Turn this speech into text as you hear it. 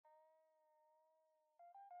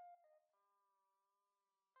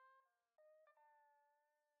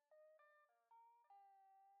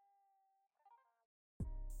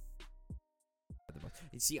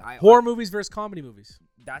You see, horror movies versus comedy movies.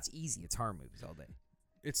 That's easy. It's horror movies all day.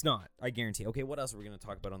 It's not. I guarantee. Okay, what else are we going to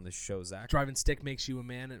talk about on this show, Zach? Driving stick makes you a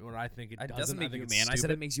man, or I think it doesn't. make I think you a it's man. I said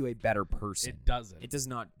stupid. it makes you a better person. It doesn't. It does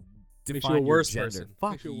not Makes define you a worse your person. gender.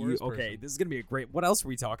 Fuck Makes you a you. worse Okay, person. this is going to be a great... What else are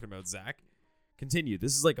we talking about, Zach? Continue.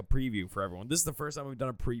 This is like a preview for everyone. This is the first time we've done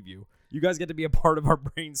a preview. You guys get to be a part of our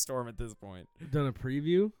brainstorm at this point. Done a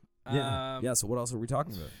preview. Yeah. So what else are we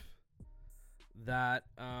talking about? That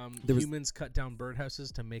humans cut down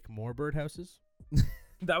birdhouses to make more birdhouses.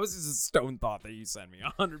 That was just a stone thought that you sent me,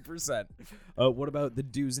 100%. What about the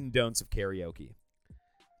do's and don'ts of karaoke?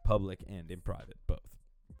 Public and in private, both.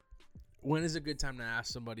 When is a good time to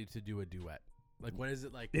ask somebody to do a duet? Like, when is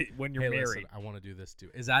it like... when you're hey, married. Listen, I want to do this too.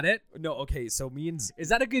 Is that it? No, okay, so me and... Is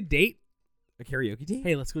that a good date? A karaoke date?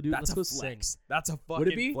 Hey, let's go do... That's let's a go flex. sing. That's a Would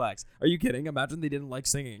it be? fucking flex. Are you kidding? Imagine they didn't like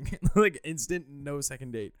singing. Like, instant, no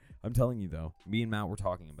second date. I'm telling you, though, me and Matt were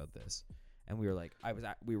talking about this. And we were like...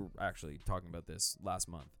 we were actually talking about this last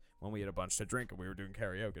month when we had a bunch to drink and we were doing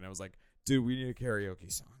karaoke. And I was like, dude, we need a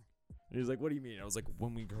karaoke song. And he was like, what do you mean? I was like,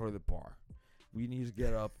 when we go to the bar, we need to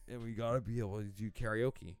get up and we got to be able to do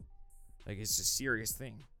karaoke. Like, it's a serious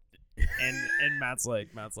thing. And Matt's like,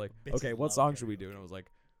 okay, what song should we do? And I was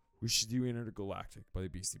like, we should do Intergalactic by the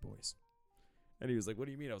Beastie Boys. And he was like, what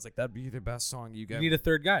do you mean? I was like, that'd be the best song you get. You need a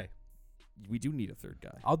third guy. We do need a third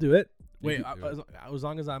guy. I'll do it. You Wait, can do it. as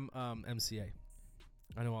long as I'm MCA.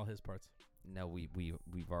 I know all his parts. No, we've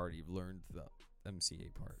already learned the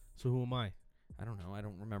MCA part. So who am I? I don't know. I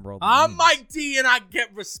don't remember all the I'm names. Mike D, and I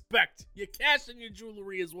get respect. Your cash and your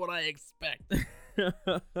jewelry is what I expect.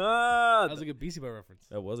 That was a good Beastie Boy reference.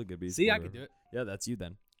 That was a good Beastie See, Boy I can do it. Yeah, that's you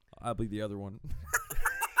then. I'll be the other one.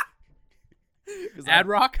 Ad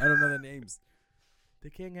Rock? I don't know the names. The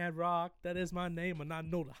King Ad Rock, that is my name, and I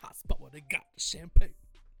know the hot spot where they got the champagne.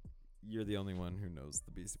 You're the only one who knows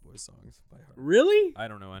the Beastie Boys songs by heart. Really? I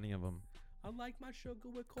don't know any of them. I like my sugar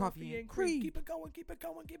with Coffee coffee and and cream. cream. Keep it going, keep it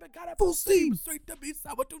going, keep it got it Full steam. Sweet to be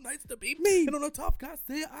sour, too nice to be me. And on the top guy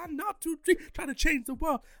say I'm not too dream. Trying to change the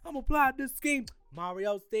world, I'm apply this scheme.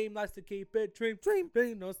 Mario's theme likes to keep it dream.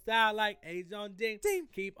 Bring no style like Age on Ding.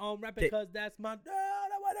 Keep on rapping cause that's my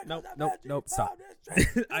Nope, stop.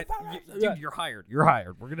 Dude, you're hired. You're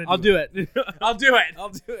hired. We're gonna. I'll do it. I'll do it. I'll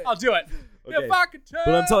do it. I'll do it. Okay. If I could turn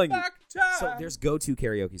But I'm telling you, back time. so there's go-to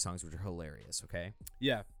karaoke songs which are hilarious. Okay.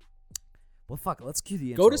 Yeah. Well, fuck. Let's cue the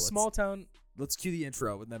intro. Go to small town. Let's cue the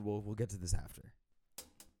intro, and then we'll get to this after.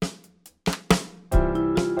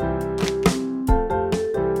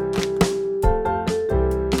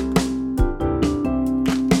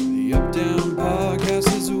 The Up Down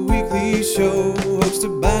Podcast is a weekly show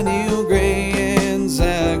hosted by Neil Gray and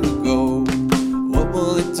Zach Legault. What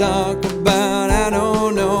will they talk about? I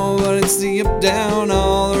don't know, but it's the up down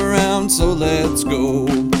all around, so let's go.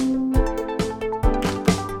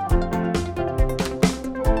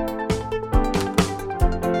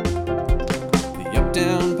 The Up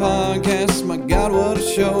Down Podcast, my God, what a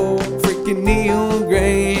show! Freaking Neil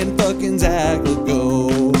Gray and fucking Zach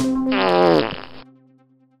Legault.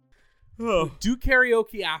 Do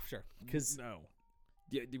karaoke after. Because No.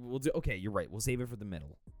 Yeah, we'll do. Okay, you're right. We'll save it for the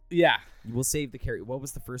middle. yeah. We'll save the karaoke. What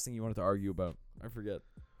was the first thing you wanted to argue about? I forget.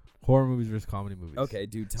 Horror movies versus comedy movies. Okay,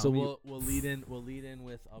 dude. Tell So me. we'll lead in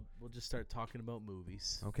with we'll just start talking about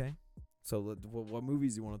movies. Okay. So what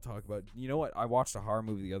movies do you want to talk about? You know what? I watched a horror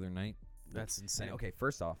movie the other night. That's insane. Okay,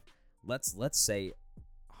 first off, let's say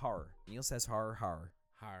horror. Neil says horror.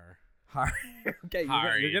 Horror. Okay,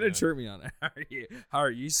 Horror, you're you gonna know. chirp me on it.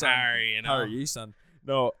 Horror, you son. Horror, you know. Horror, you son.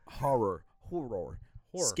 No, horror.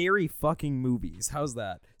 Scary fucking movies. How's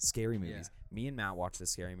that? Scary movies. Me and Matt watched a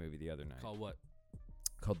scary movie the other night Called what?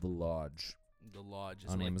 called The Lodge The Lodge. Is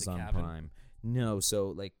on it like Amazon the cabin? Prime. No, so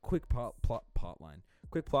like quick plot line.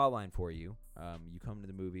 Quick plot line for you. You come to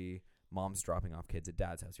the movie. Mom's dropping off kids at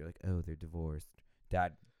dad's house. You're like, oh, they're divorced.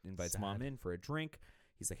 Dad invites Sad. mom in for a drink.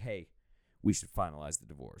 He's like, hey, we should finalize the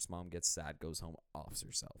divorce. Mom gets sad, goes home, offs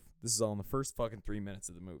herself. This is all in the first fucking 3 minutes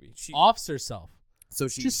of the movie. She Offs herself. So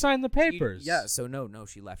she Just sign the papers. Yeah, so no,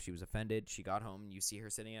 she left. She was offended. She got home, and you see her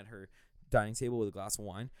sitting at her dining table with a glass of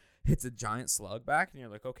wine, hits a giant slug back, and you're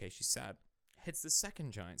like, okay, she's sad. Hits the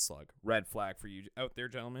second giant slug. Red flag for you out there,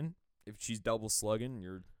 gentlemen. If she's double slugging,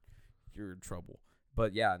 you're in trouble.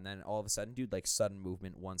 But yeah, and then all of a sudden, dude, like sudden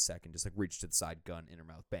movement, 1 second, just like reach to the side, gun in her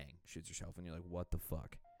mouth, bang, shoots herself, and you're like, what the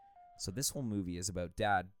fuck? So this whole movie is about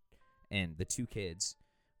dad and the two kids.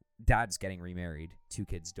 Dad's getting remarried. Two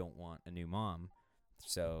kids don't want a new mom.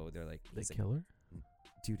 So they're like, They listen, kill her?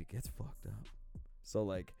 dude, it gets fucked up. So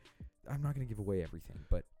like, I'm not gonna give away everything,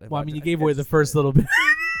 but Well, I mean, you gave away the first little bit.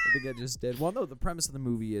 think I just did. Well, no, the premise of the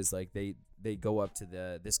movie is like they go up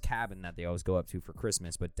to this cabin that they always go up to for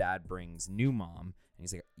Christmas, but Dad brings new mom, and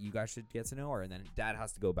he's like, you guys should get to know her. And then Dad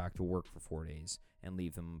has to go back to work for 4 days and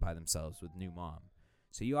leave them by themselves with new mom.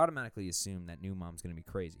 So you automatically assume that new mom's going to be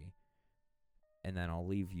crazy. And then I'll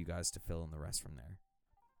leave you guys to fill in the rest from there.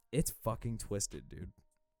 It's fucking twisted, dude.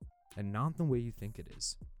 And not the way you think it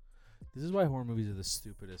is. This is why horror movies are the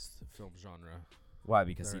stupidest film genre. Why?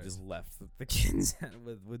 Because he Right. just left the kids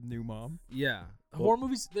with new mom? Yeah, Well- horror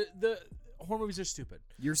movies. The horror movies are stupid.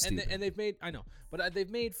 You're stupid. And they've made, I know, but they've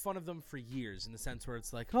made fun of them for years in the sense where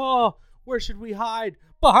it's like, oh, where should we hide?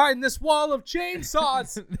 Behind this wall of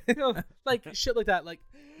chainsaws. You know, like shit like that. Like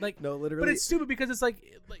no, literally. but it's stupid because it's like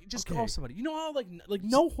just Okay. call somebody. You know how like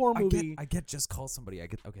no horror movie. I get just call somebody. I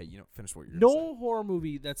get okay. You know, finish what you're No saying. horror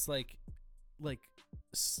movie that's like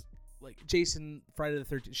Jason, Friday the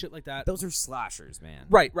 13th, shit like that. Those are slashers, man.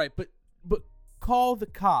 Right, but call the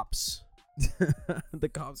cops. The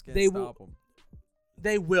cops can't They stop them.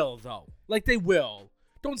 They will though. Like they will.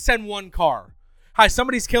 Don't send one car. Hi,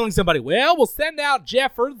 somebody's killing somebody. Well, we'll send out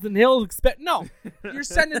Jeffers and he'll expect. No, you're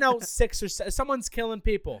sending out 6 or 7. Someone's killing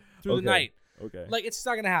people through the night. Okay. Like it's just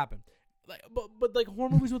not gonna happen. Like, but like horror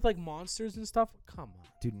movies with like monsters and stuff. Come on.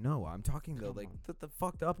 Dude, no, I'm talking though Come like on. the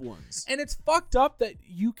fucked up ones. And it's fucked up that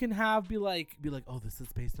you can be like, oh, this is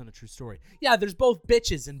based on a true story. Yeah, there's both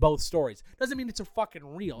bitches in both stories. Doesn't mean it's a fucking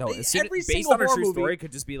real. No, Every based single on a horror true movie. story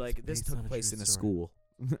could just be like this based on took a place true in a story. school.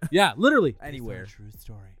 Yeah, literally Anywhere. Based on a true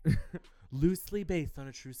story. Loosely based on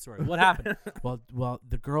a true story. What happened? well,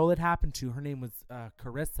 the girl it happened to, her name was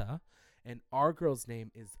Carissa, and our girl's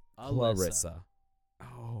name is Alyssa. Clarissa.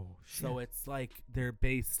 Oh shit. So it's like they're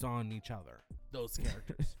based on each other, those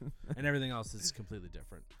characters, and everything else is completely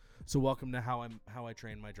different. So welcome to how I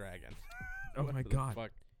train my dragon. Oh What my the god.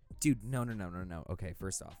 fuck? Dude, no. Okay,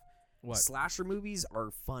 first off. What? Slasher movies are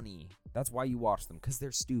funny. That's why you watch them, because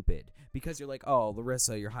they're stupid. Because you're like, oh,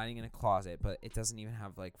 Larissa, you're hiding in a closet, but it doesn't even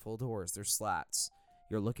have like full doors. There's slats.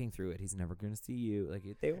 You're looking through it. He's never gonna see you. Like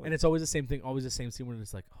And it's always the same thing. Always the same scene where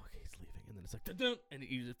it's like, oh, okay, he's leaving, and then it's like, dun-dun, and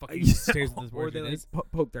he just fucking stares at this or word. they like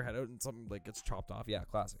poke their head out and something like gets chopped off. Yeah,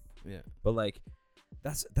 classic. Yeah. But like,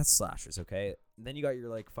 that's slashers, okay? And then you got your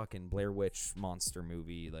like fucking Blair Witch monster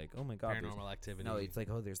movie. Like, oh my god, Paranormal Activity. no, it's like,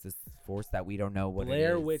 oh, there's this force that we don't know what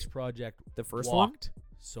Blair it is. Witch Project. The first walked,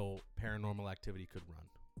 so Paranormal Activity could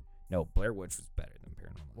run. No, Blair Witch was better than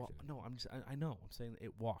Paranormal. Well, Activity. no, I know. I'm saying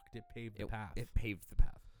it walked. It paved the path. It paved the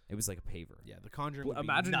path. It was like a paver. Yeah, The Conjuring. Bl- Would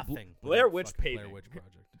imagine be Bl- nothing. Blair without Witch fucking paving. Blair Witch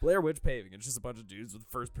Project. Blair Witch paving. It's just a bunch of dudes with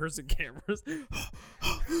first-person cameras.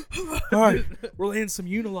 All right, we're laying some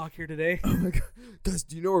Unilock here today. Oh my god, guys!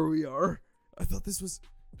 Do you know where we are? I thought this was.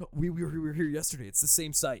 No, we were here yesterday. It's the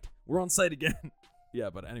same site. We're on site again. Yeah,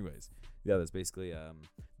 but anyways, yeah, that's basically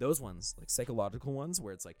those ones, like psychological ones,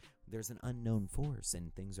 where it's like there's an unknown force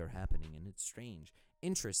and things are happening and it's strange,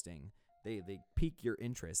 interesting. They pique your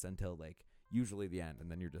interest until like usually the end, and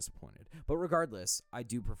then you're disappointed. But regardless, I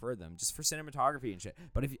do prefer them just for cinematography and shit.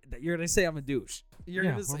 But if you're gonna say I'm a douche, you're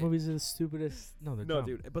Yeah, gonna horror say movies are the stupidest. No, they're no, dumb.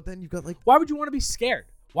 dude. But then you've got like. Why would you want to be scared?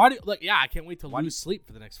 Why do I can't wait to Why do lose sleep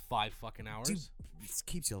for the next 5 fucking hours. Dude, it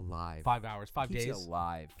keeps you alive. 5 hours, 5 keeps days. you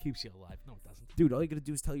alive. Keeps you alive. No, it doesn't. Dude, all you gotta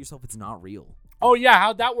do is tell yourself it's not real. Oh yeah,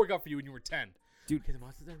 how'd that work out for you when you were 10? Dude. Okay, the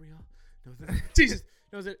monsters are real. No, Jesus.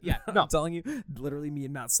 No, yeah, no. I'm telling you, literally me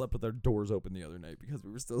and Matt slept with our doors open the other night because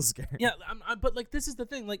we were still scared. Yeah, but like this is the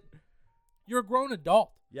thing. Like, you're a grown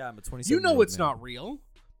adult. Yeah, I'm a 27. You know it's not real,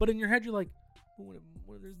 but in your head you're like, what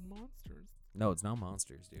if there's monsters? No, it's not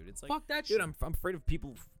monsters, dude. It's like, Fuck that dude, shit. I'm afraid of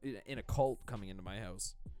people in a cult coming into my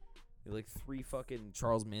house. They're like 3 fucking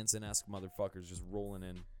Charles Manson-esque motherfuckers just rolling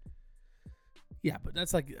in. Yeah, but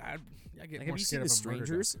that's like I get Like, more have you seen scared The of a murder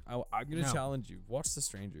Strangers? I'm gonna No. challenge you. Watch The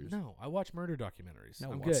Strangers. No, I watch murder documentaries.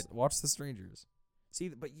 No, I'm watch, good. Watch The Strangers. See,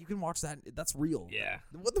 but you can watch that. That's real. Yeah.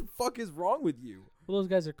 What the fuck is wrong with you? Well, those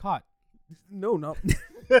guys are caught. No, no,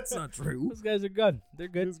 that's not true. Those guys are good. They're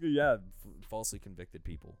good. Yeah, falsely convicted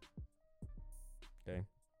people. Okay,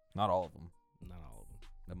 not all of them. Not all of them.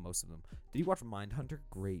 But most of them. Did you watch Mindhunter?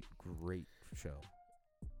 Great show.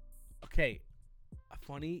 Okay,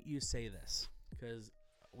 funny you say this because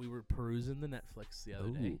we were perusing the Netflix the other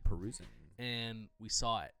day, perusing. and we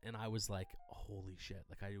saw it, and I was like, "Holy shit!"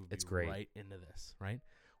 Like I would be It's great. right into this. Right?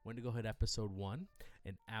 Went to go hit episode 1,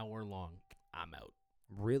 an hour long. I'm out.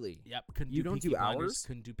 Really? Yep. Couldn't You do don't Peaky do Blinders. hours?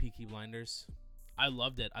 Couldn't do Peaky Blinders. I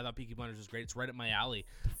loved it. I thought Peaky Blinders was great. It's right up my alley.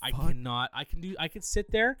 I fuck? cannot. I could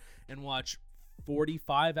sit there and watch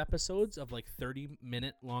 45 episodes of like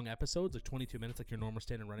 30-minute long episodes, like 22 minutes, like your normal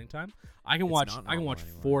standard running time. I can It's watch. not I can normal watch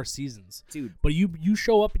anymore. 4 seasons. Dude, But you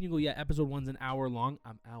show up and you go, yeah, episode 1's an hour long.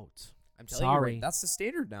 I'm out. I'm telling you, Sorry. right, that's the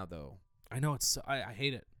standard now, though. I know it's. I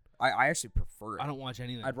hate it. I actually prefer it. I don't watch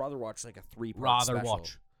anything. I'd rather watch like a 3-part rather special.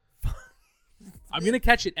 watch. I'm gonna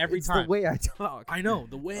catch it every It's time. the way I talk. I know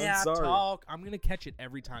the way I'm I sorry. talk. I'm gonna catch it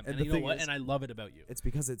every time, And and the you know thing what? is- And I love it about you. It's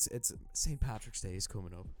because it's St. Patrick's Day is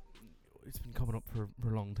coming up. It's been coming up for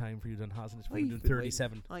a long time for you, then, hasn't it? Well, We've you've been been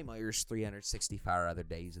 37. I'm Irish 365 other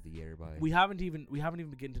days of the year, by. We haven't even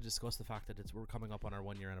begun to discuss the fact that we're coming up on our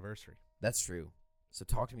 1-year anniversary. That's true. So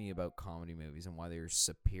talk to me about comedy movies and why they're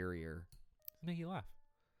superior. Make you laugh.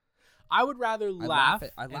 I would rather I laugh.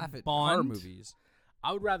 laugh at bond. horror movies.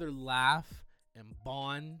 I would rather laugh and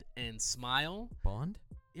bond and smile. Bond?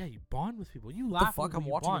 Yeah, you bond with people. You The laugh. fuck? with I'm people,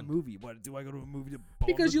 you watching bond. a movie. What do I go to a movie to bond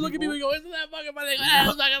Because with you look at people? people and go, "Isn't that fucking funny?" It's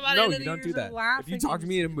fucking funny. No, And you then don't you're do just that. If laughing you talk and to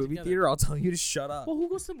me in a just get movie together. theater, I'll tell you to shut up. Well, who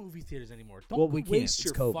goes to movie theaters anymore? Don't Well, we can't. waste It's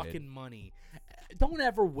your COVID. fucking money. Don't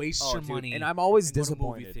ever waste Oh, your dude, money. and I'm always and go to movie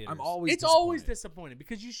disappointed. theaters. I'm always It's always disappointed.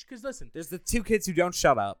 disappointing because listen, There's the 2 kids who don't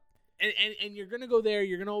shut up. and you're gonna go there.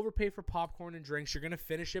 You're gonna overpay for popcorn and drinks. You're gonna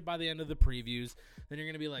finish it by the end of the previews. Then you're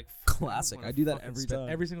gonna be like, Classic. wanna I do that fucking every spend time.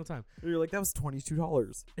 every single time. You're like, that was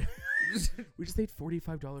 $22. We just ate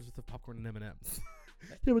 $45 worth of popcorn and M&Ms.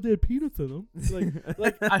 Yeah, but they had peanuts in them.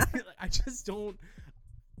 I just don't.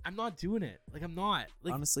 I'm not doing it. Like I'm not.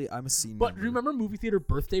 Like, Honestly, I'm a C but member. remember movie theater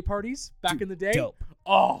birthday parties back Dude, in the day? dope.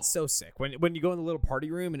 Oh, So sick. When you go in the little party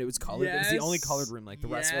room and it was colored, it was the only Yes, colored room. Like the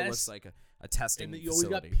rest of it looks yes. like a testing and you always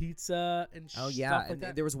got facility. pizza and Oh stuff yeah, like and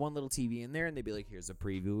that. there was one little TV in there, and they'd be like, "Here's a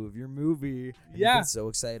preview of your movie." And you'd Yeah. get so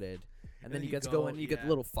excited. And then you get to go in, you get the yeah.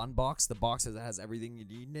 little fun box. The box that has everything you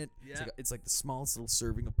need in it. Yeah. It's like the smallest little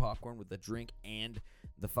serving of popcorn with the drink and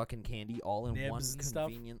the fucking candy all in one Nibs and stuff.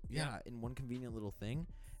 convenient, Yeah. in one convenient little thing.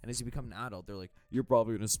 And as you become an adult, they're like, "You're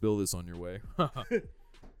probably gonna spill this on your way."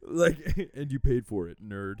 Like, and you paid for it,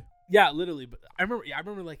 nerd. Yeah, literally. But I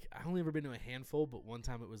remember like I only ever been to a handful, but one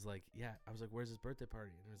time it was like, yeah, I was like, "Where's his birthday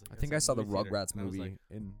party?" And it was like, I think I "That's saw at the movie theater." Rugrats And I was movie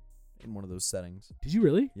like, in one of those settings. did you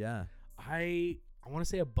really? Yeah. I want to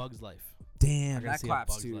say A Bug's Life. I Damn, gotta that see A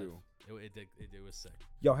claps Bug's too. Life. It was sick.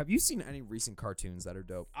 Yo, have you seen any recent cartoons that are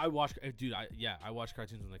dope? I watch, dude. I watch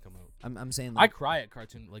cartoons when they come out. I'm saying I like cry at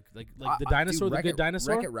cartoon like the dude, dinosaur, the Wreck-It- Good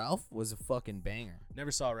Dinosaur. Wreck-It Ralph was a fucking banger.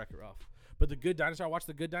 Never saw Wreck-It Ralph, but the Good Dinosaur. I watched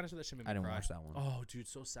the Good Dinosaur. That shit made me I didn't cry. watch that one. Oh, dude,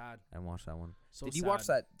 so sad. I watched that one. So Did you sad. watch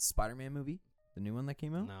that Spider-Man movie? The new one that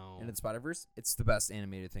came out? No. In the Spider-Verse? It's the best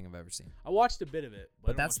animated thing I've ever seen. I watched a bit of it, But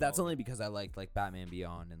I didn't that's watch all of only it. because I like Batman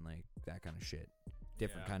Beyond and like that kind of shit.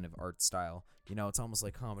 Different Yeah. kind of art style. You know, it's almost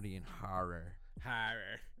like comedy and horror.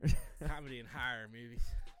 horror, comedy and horror movies.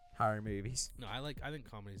 Horror movies. No, I think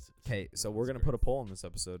comedies. Okay, so no, we're it's going to great. put a poll in this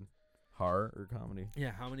episode. Horror or comedy?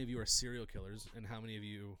 Yeah, how many of you are serial killers, and how many of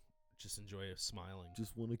you just enjoy smiling?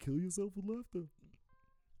 Just want to kill yourself with laughter.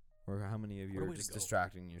 Or how many of you What a are way to just go.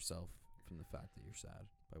 distracting yourself from the fact that you're sad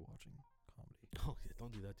by watching comedy? Oh yeah,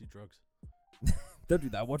 don't do that. Do drugs. Don't do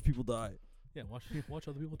that. Watch people die. Yeah, watch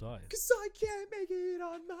other people die. Cause I can't make it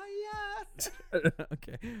on my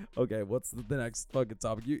yacht. Okay. What's the next fucking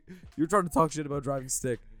topic? You're trying to talk shit about driving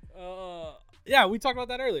stick. Yeah, we talked about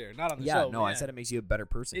that earlier. Not on the show. No, but I said it makes you a better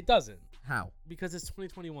person. it doesn't How, because it's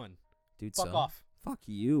 2021. dude? Fuck off. Fuck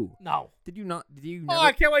you. No. Did you not? Did you? Oh, Never,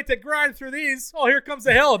 I can't wait to grind through these. Oh, here comes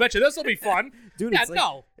the hill. I bet you this will be fun. dude, yeah, it's like,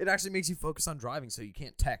 no. It actually makes you focus on driving, so you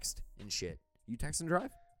can't text and shit. You text and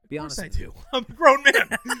drive? Be Of course honest. I with me. do. I'm a grown man.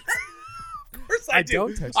 Of course I do.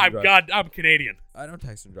 don't text and drive. I'm Canadian. I don't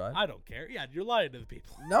text and drive. I don't care. Yeah, you're lying to the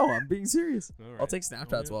people. No, I'm being serious. All I'll right. take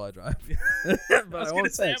Snapchats Oh, yeah. while I drive. I But was I gonna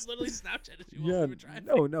won't say text. I'm literally Snapchatting you Yeah, while we were driving.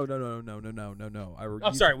 no.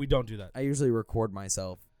 Oh, sorry, we don't do that. I usually record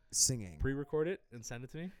myself singing. Pre-record it and send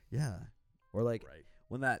it to me. Yeah, or like Right.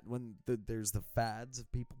 when there's the fads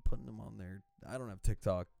of people putting them on there. I don't have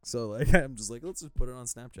TikTok, so like I'm just like, let's just put it on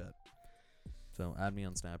Snapchat. So add me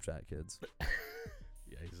on Snapchat, kids.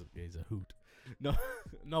 Yeah, he's a hoot. No,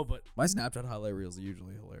 no, but My Snapchat highlight reels are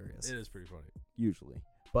usually hilarious. it is pretty funny. Usually,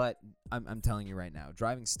 but I'm telling you right now,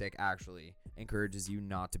 driving stick actually encourages you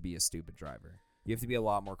not to be a stupid driver. You have to be a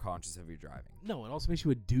lot more conscious of your driving. No, it also makes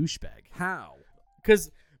you a douchebag. How?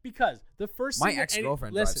 Because the first My thing that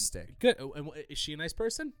ex-girlfriend listen, drives stick. Good. Oh, and is she a nice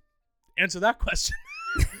person? Answer that question.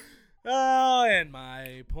 Oh, and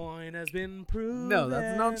my point has been proven. No,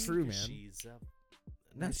 that's not true, man. She's a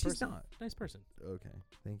No, nice she's person. not. Nice person. Okay,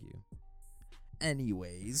 thank you.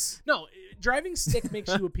 Anyways, No, driving stick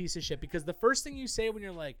makes you a piece of shit because the first thing you say when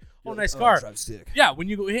you're like, "Oh, You're nice like, car." drive stick. Yeah, when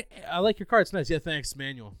you go, hey, I like your car. It's nice. Yeah, thanks,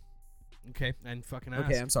 manual. Okay, and fucking ask.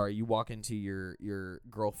 Okay, I'm sorry. You walk into your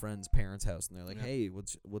girlfriend's parents' house and they're like, Yeah. "Hey,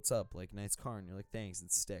 what's up? Like, nice car." And you're like, "Thanks,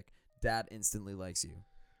 it's stick." Dad instantly likes you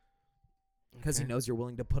because he Okay. knows you're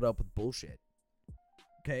willing to put up with bullshit.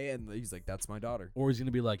 Okay, and he's like, "That's my daughter." Or he's gonna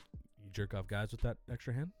be like, jerk off guys with that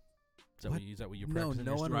extra hand? Is that What? is that what you're No, practicing?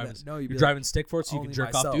 no You're one. driving, No, you're driving stick for it so you can only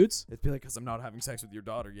jerk myself. off dudes? It'd be like, because I'm not having sex with your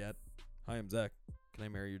daughter yet. Hi, I'm Zach. Can I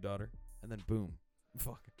marry your daughter? And then boom.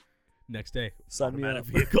 Fuck. Next day, Sign me automatic up.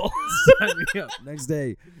 vehicle. Sign me up. Next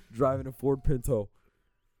day, driving a Ford Pinto.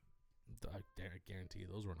 I guarantee you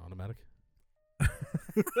those weren't automatic.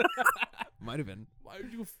 Might have been. Why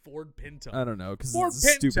would you Ford Pinto? I don't know, because Ford it's a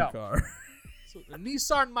stupid Pinto. car. So, a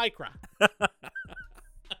Nissan Micra.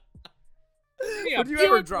 Yeah, Would you Buick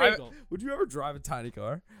ever drive? Regal. Would you ever drive a tiny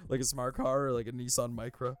car, like a smart car, or like a Nissan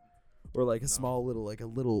Micra, or like a small little, like a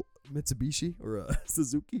little Mitsubishi or a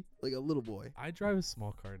Suzuki, like a little boy? I drive a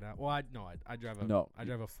small car now. Well, I drive a No. I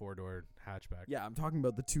drive a 4-door hatchback. Yeah, I'm talking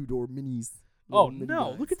about the 2-door minis. Oh little mini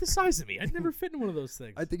no! guys. Look at the size of me. I'd never fit in one of those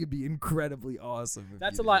things. I think it'd be incredibly awesome. If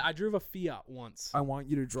That's you a lie. did. I drove a Fiat once. I want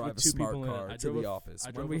you to drive with a 2 smart people in it. car I to drove the a- office. I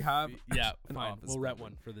When drove we a have yeah, an fine. office We'll rent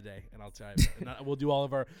building. one for the day, and I'll drive. And we'll do all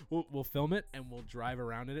of our. We'll film it and we'll drive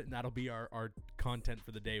around in it, and that'll be our content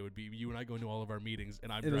for the day. Would be you and I going to all of our meetings, and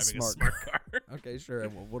I'm In a driving a smart smart car. Okay, sure.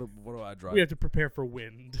 And what do I drive? We have to prepare for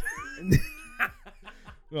wind.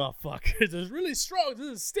 Oh fuck! This is really strong. This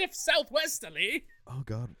is stiff southwesterly. Oh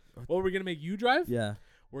God. What are we gonna make you drive? Yeah.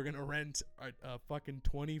 We're gonna rent a fucking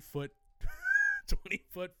 20-foot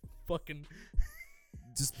fucking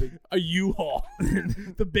Just big. a U-Haul,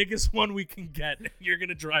 the biggest one we can get. You're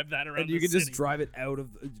gonna drive that around. And you the can just city. drive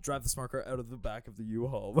the smart car out of the back of the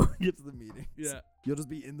U-Haul when we get to the meetings. Yeah. You'll just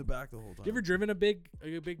be in the back the whole time. You ever driven a big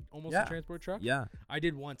almost Yeah. a transport truck? Yeah. I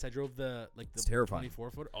did once. I drove the It's terrifying.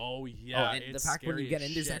 24-foot. Oh yeah, and the it's fact when you scary get as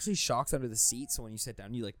in, there's shit. actually shocks under the seat. So when you sit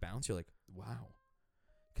down, you like bounce. You're like, wow,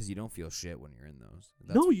 because you don't feel shit when you're in those.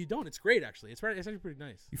 No, you don't. It's great actually. It's actually pretty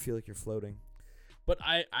nice. You feel like you're floating. But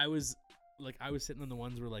I was sitting on the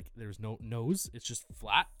ones where like there's no nose. It's just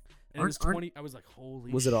flat. And Aren't- it was 20. I was like,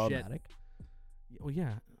 holy Was shit. it automatic? Oh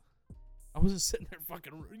yeah. I wasn't sitting there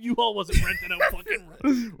fucking. U-Haul wasn't renting out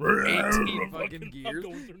fucking 18 fucking gears. I'm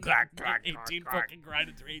going through Clack, 18 clack, fucking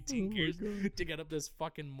grinding through 18 my gears God. to get up this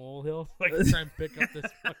fucking molehill. Like try and pick up this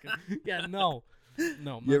fucking. Yeah, no, I'm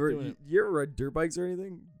not doing it. You ever ride dirt bikes or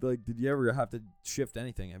anything? Like, did you ever have to shift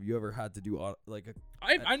anything? Have you ever had to do like a?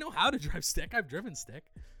 I know how to drive stick. I've driven stick.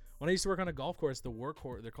 When I used to work on a golf course, they're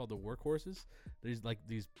called the workhorses. There's like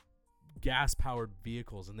these gas-powered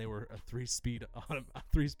vehicles, and they were a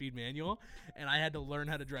 3-speed manual, and I had to learn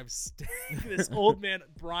how to drive stick. This old man,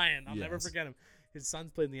 Brian, I'll never Yes. forget him. His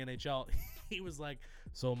son's played in the NHL. He was like,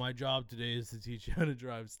 "So my job today is to teach you how to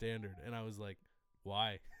drive standard," and I was like,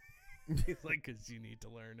 "Why?" He's like, "'Cause you need to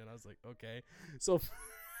learn," and I was like, "Okay." So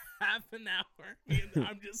half an hour, and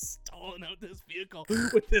I'm just stalling out this vehicle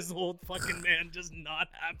with this old fucking man just not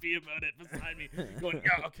happy about it beside me, going,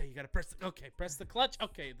 "Yeah, okay, you gotta press the clutch,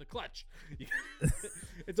 okay, the clutch."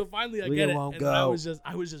 And so finally I Wheel get it, won't and I go. was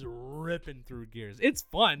just ripping through gears. It's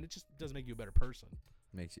fun. It just doesn't make you a better person.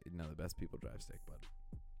 Makes you the best people drive stick, but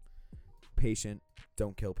patient.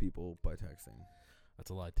 Don't kill people by texting.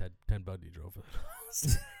 That's a lie. Ted Bundy drove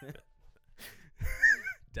it.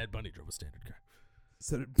 Ted Bundy drove a standard car.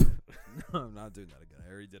 So no, I'm not doing that again.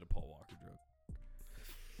 I already did a Paul Walker joke.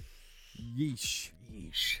 Yeesh.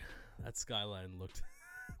 That Skyline looked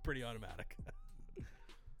pretty automatic.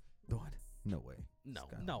 What? No way. No.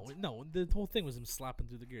 Skylines. The whole thing was him slapping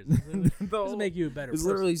through the gears. It doesn't make you a better There's person.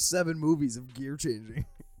 literally 7 movies of gear changing.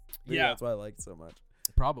 Maybe Yeah. that's why I like it so much.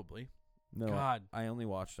 Probably. No, God. I only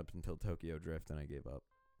watched up until Tokyo Drift and I gave up.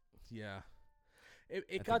 Yeah. I It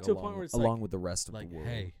think got to a point where it's along like, with the rest of the world.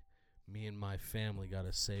 hey, me and my family got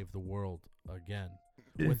to save the world again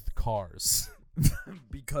with cars.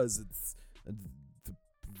 Because it's the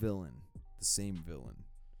villain, the same villain.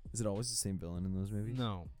 Is it always the same villain in those movies?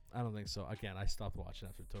 No, I don't think so. Again, I stopped watching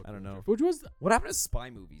after Tokyo. I don't know. Drift, which was What happened to spy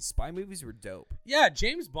movies? Spy movies were dope. yeah,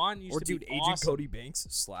 James Bond used Or to dude, be Agent awesome. Cody Banks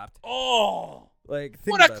slapped. Oh, Like,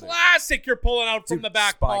 think what a about it. classic you're pulling out from Dude, the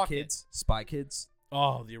back Spy pocket. Kids. Spy Kids.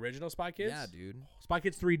 Oh, the original Spy Kids? Yeah, dude. Spy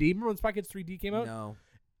Kids 3D. Remember when Spy Kids 3D came out? No,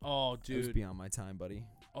 Oh, it was dude. beyond my time, buddy.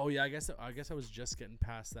 Oh yeah, I guess I was just getting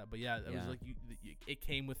past that. But yeah, it was Yeah. like it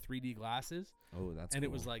came with 3D glasses, Oh, that's and it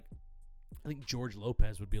cool. was like, I think George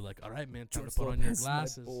Lopez would be like, "All right, man, time George to put on Lopez, your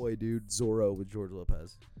glasses." my boy, dude. Zorro with George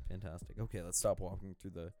Lopez. Fantastic. Okay, let's stop walking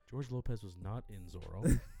through the. Lopez was not in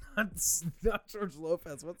Zorro. not George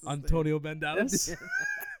Lopez. What's his Antonio Banderas. name?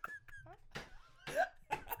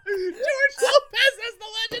 George Lopez as the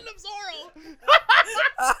Legend of Zorro.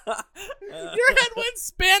 Your head went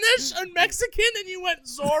Spanish and Mexican, and you went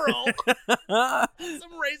Zorro.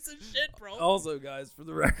 Some racist shit, bro. Also, guys, for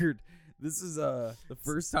the record, This is the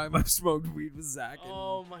first time I've smoked weed with Zach.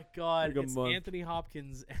 Oh my god, like a it's month. Anthony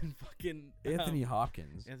Hopkins and fucking Anthony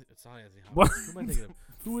Hopkins. It's not Anthony Hopkins. What? Who am I thinking of?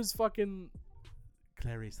 Who was fucking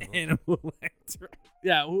Clarice? Animal Electra.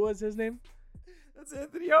 Yeah, who was his name? That's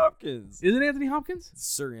Anthony Hopkins. Is it Anthony Hopkins?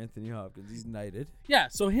 Sir Anthony Hopkins. He's knighted. Yeah,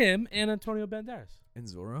 so him and Antonio Banderas. And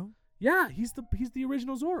Zorro? Yeah, he's the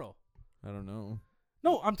original Zorro. I don't know.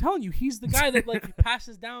 No, I'm telling you, he's the guy that like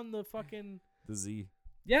passes down the fucking. The Z.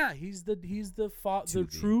 Yeah, he's the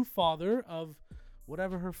true father of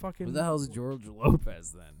whatever her fucking. Who the hell's George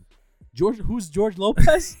Lopez then? Who's George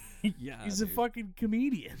Lopez? Yeah, he's a fucking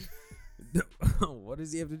comedian. What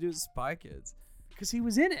does he have to do with Spy Kids? Because he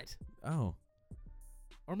was in it. Oh.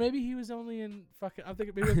 Or maybe he was only in fucking. I'm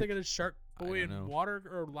thinking of Shark Boy and know. Water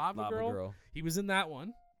or Lava Girl. He was in that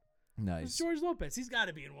one. Nice. It's George Lopez. He's got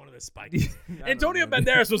to be in one of the Spy Kids. Antonio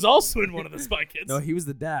Banderas was also in one of the Spy Kids. No, he was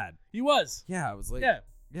the dad. He was. Yeah, I was like, yeah,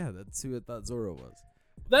 that's who I thought Zorro was.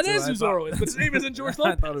 That So is I who thought- Zorro is, but his name isn't George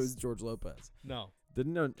Lopez. I thought it was George Lopez. No,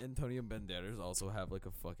 Didn't Antonio Banderas also have like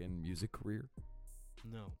a fucking music career?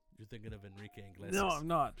 no. You're thinking of Enrique Iglesias. No, I'm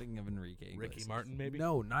not thinking of Enrique Iglesias. Ricky Martin, maybe?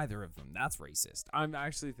 No, neither of them. That's racist. I'm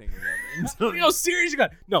actually thinking of You Antonio. know, serious you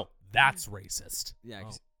got. No, that's racist. Yeah. Oh.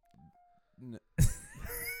 'cause- n-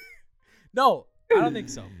 No, I don't think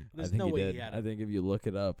so. I There's think no he way did. he had I it. think if you look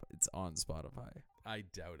it up, it's on Spotify. I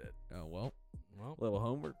doubt it. Oh well, Well, little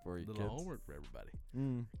homework for you, little kids. homework for everybody.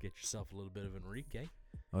 Mm. Get yourself a little bit of Enrique.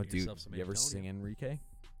 Oh, Get dude, yourself some you ever Antonio. sing Enrique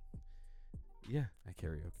Yeah. at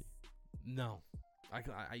karaoke? No. That's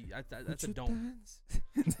Would a you don't. dance?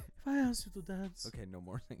 If I asked you to dance, Okay, no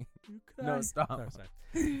more singing. you No, cry. stop. Sorry.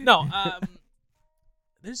 No,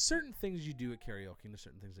 there's certain things you do at karaoke and there's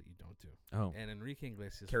certain things that you don't do. Oh, And Enrique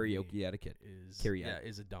Iglesias for karaoke me etiquette. is Karaoke.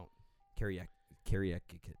 is a don't. Karaoke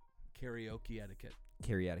etiquette. Karaoke etiquette.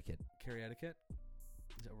 Karaoke etiquette. Karaoke etiquette.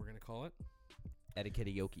 Is that what we're gonna call it?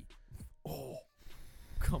 Etiquette-yoki. Oh,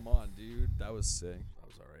 come on, dude. That was sick. That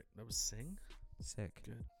was all right. That was sing. Sick.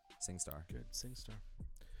 Good. Sing star. Good. Sing star.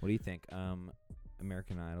 What do you think?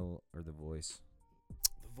 American Idol or The Voice?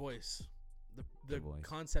 The voice. The The Voice.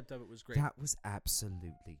 concept of it was great. That was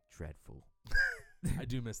absolutely dreadful. I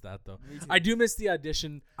do miss that though. Me too. I do miss the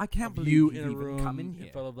audition. I can't Of believe you you've in a even room come in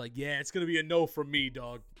here. front of like, yeah, it's gonna be a no from me,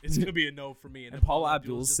 dog. It's gonna be a no from me. And then Paula Abdul's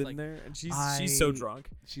Abdul's just sitting like, there, and she's so drunk.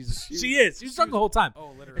 She is. She's drunk the whole time. Oh,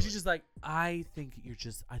 literally. And she's just like, I think that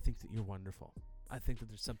you're wonderful. I think that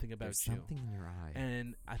there's something about There's you. something in your eye.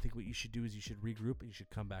 And I think what you should do is you should regroup and you should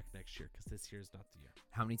come back next year because this year is not the year.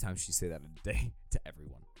 How many times she say that a day to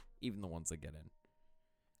everyone, even the ones that get in?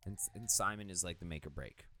 And Simon is like the make or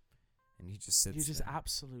break, and he just sits. He's just there.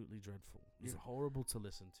 absolutely dreadful. You're He's- horrible to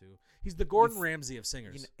listen to. He's the Gordon Ramsay of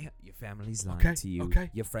singers. You know, your family's lying Okay, to you. okay.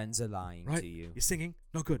 Your friends are lying Right? to you. You're singing,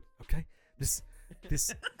 no good. Okay, this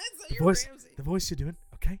That's the voice you're doing.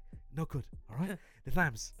 Okay, no good. All right, the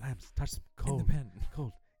lambs, touch them. in Cold, the pen.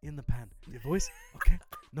 cold in the pan. Your voice, okay,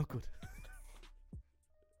 no good.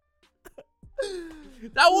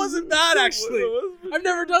 That wasn't bad, actually. I've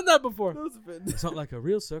never done that before. It's not like a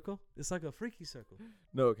real circle. It's like a freaky circle.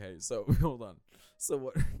 No, okay. So hold on. So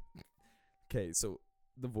what? Okay, so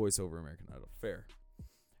the voiceover American Idol, fair.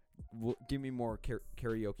 Give me more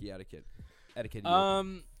karaoke etiquette.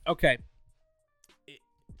 Okay.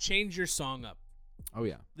 Change your song up. Oh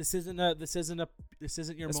yeah. This isn't your moment. Especially This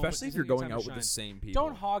if isn't you're your going time to out with the shine. same people.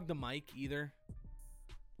 Don't hog the mic either.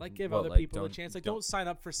 Like, give Well, other like, people a don't- chance. Like, don't- don't sign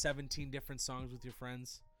up for 17 different songs with your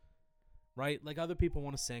friends. Right? Like, other people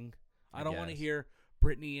want to sing. I don't want to guess. hear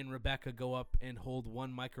Brittany and Rebecca go up and hold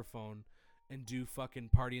one microphone and do fucking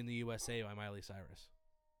Party in the USA by Miley Cyrus.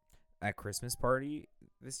 At Christmas party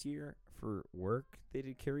this year for work, they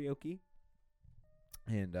did karaoke,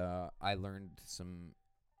 and I learned some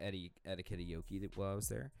etiquette-yoki while I was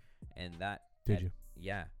there, and that Did you?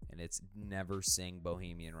 Yeah, and it's never sing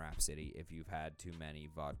Bohemian Rhapsody if you've had too many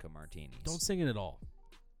vodka martinis. Don't sing it at all.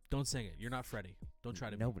 Don't sing it. You're not Freddie. Don't try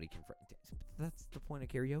to. Nobody can. That's the point of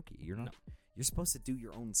karaoke. You're not. No. You're supposed to do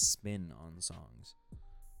your own spin on songs.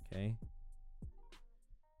 Okay.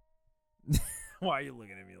 Why are you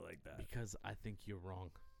looking at me like that? Because I think you're wrong.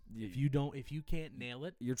 You- If you can't nail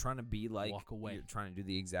it, You're trying to be like. Walk away. You're trying to do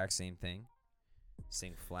the exact same thing.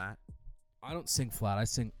 Sing flat. I don't sing flat. I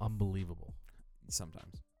sing unbelievable.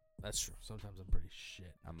 Sometimes. That's true. Sometimes I'm pretty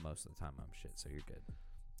shit. Most of the time I'm shit, so you're good.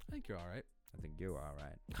 I think you're all right. I think you're all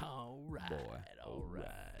right. All right. Boy. All right.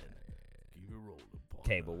 Keep it rolling.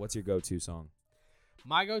 Okay, but what's your go-to song?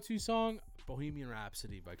 My go-to song, Bohemian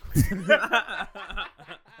Rhapsody by Queen.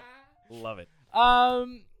 Love it.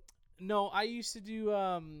 No, I used to do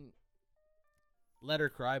Let Her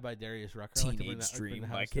Cry by Darius Rucker. I like to bring Teenage that- I like to bring Dream the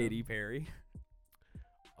by house Katy down. Perry.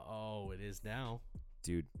 Oh, it is now.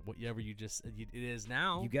 Dude. Whatever you just said, it is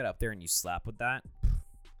now. You get up there and you slap with that.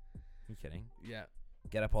 You kidding? Yeah.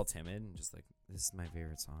 Get up all timid and just like, this is my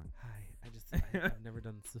favorite song. Hi. I've never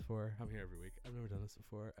done this before. I'm here every week. I've never done this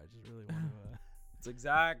before. I just really want to. It's like,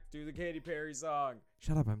 Zach, do the Katy Perry song.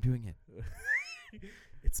 Shut up, I'm doing it.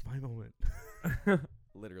 It's my moment.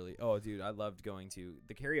 Literally. Oh, dude, I loved going to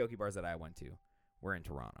the karaoke bars that I went to were in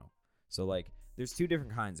Toronto. So, like, there's two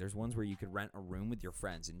different kinds. There's ones where you could rent a room with your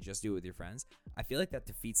friends and just do it with your friends. I feel like that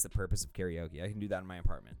defeats the purpose of karaoke. I can do that in my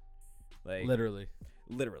apartment. Like, Literally.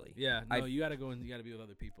 Yeah. No, you gotta go and you gotta be with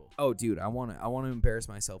other people. Oh, dude, I want to embarrass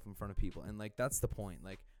myself in front of people, and like that's the point.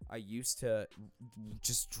 Like, I used to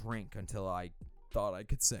just drink until I thought I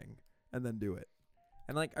could sing, and then do it.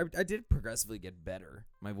 And like I did progressively get better.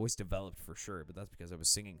 My voice developed for sure, but that's because I was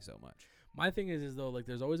singing so much. My thing is though, like,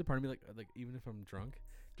 there's always a part of me like even if I'm drunk,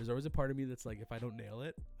 there's always a part of me that's like, if I don't nail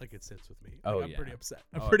it, like, it sits with me. Like, Oh, I'm yeah. pretty upset.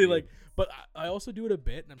 I'm Oh, pretty dude. like, but I also do it a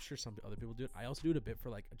bit, and I'm sure some other people do it. I also do it a bit for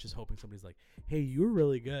like just hoping somebody's like, hey, you're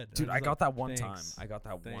really good. And Dude, I'm I just got like, that one "Thanks." time. I got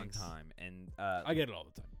that one Thanks. time, and I get it all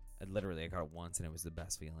the time. literally I got it once, and it was the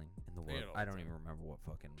best feeling in the I get world. it all I the don't time. even remember what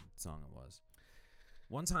fucking song it was.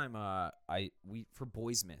 One time, we for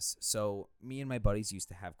Boys Miss. So me and my buddies used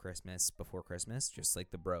to have Christmas before Christmas, just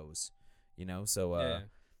like the bros, you know. So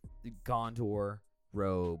Gondor,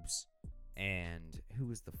 Robes, and who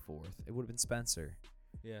was the fourth? It would have been Spencer.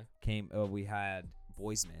 Yeah. We had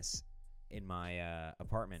Boys Miss in my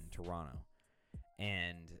apartment in Toronto,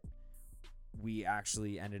 and we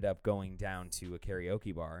actually ended up going down to a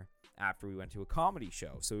karaoke bar after we went to a comedy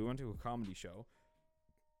show. So we went to a comedy show,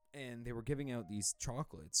 and they were giving out these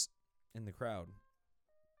chocolates in the crowd.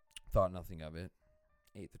 Thought nothing of it.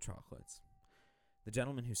 Ate the chocolates. The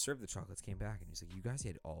gentleman who served the chocolates came back, and he's like, "You guys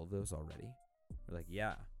ate all of those already?" We're like,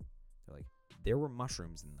 "Yeah." They're like, "There were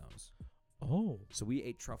mushrooms in those." Oh. So we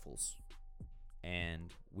ate truffles,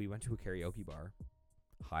 and we went to a karaoke bar,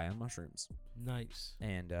 high on mushrooms. Nice.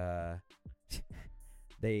 And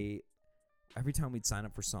they, every time we'd sign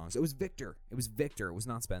up for songs, it was Victor. It was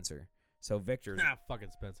not Spencer. So Victor's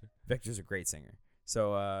Fucking Spencer. Victor's a great singer.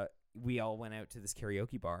 So we all went out to this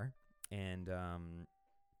karaoke bar, and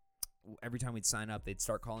every time we'd sign up, they'd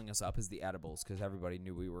start calling us up as the edibles because everybody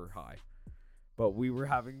knew we were high. But we were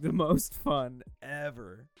having the most fun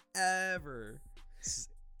ever. I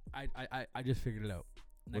just figured it out.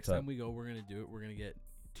 Next What's time up? we go, we're gonna do it. We're gonna get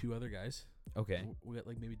 2 other guys. Okay. We got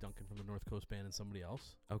like maybe Duncan from the North Coast Band and somebody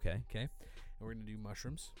else. Okay. Okay. And we're gonna do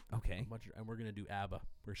mushrooms. Okay. And we're gonna do ABBA.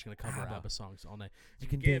 We're just gonna cover ABBA. ABBA songs all night. You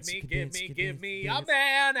can Give dance, me, you can give dance, me, you can give dance, me dance. a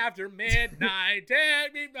man after midnight.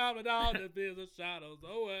 Take me from it all to feel the shadows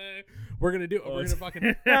away. We're gonna do it. We're gonna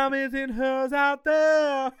fucking promise and hers out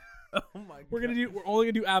there. Oh my God. We're only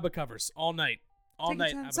gonna do ABBA covers all night. All Take a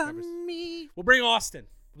night chance ABBA on covers. me. We'll bring Austin.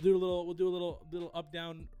 We'll do a little up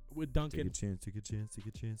down with Duncan. Take a chance. I'd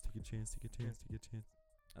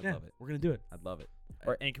Yeah, love it. we're gonna do it. I'd love it.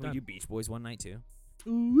 Or and can Done. we do Beach Boys one night too?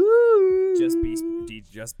 Ooh. Just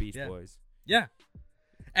Beach Yeah. Boys. Yeah.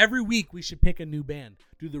 Every week we should pick a new band.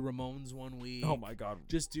 Do the Ramones one week. Oh my God.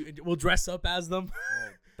 We'll dress up as them. Oh,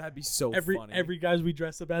 that'd be so every funny. guys we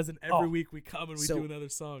dress up as, and every Oh. week we come and we So- do another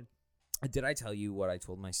song. Did I tell you what I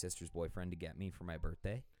told my sister's boyfriend to get me for my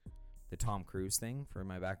birthday? The Tom Cruise thing for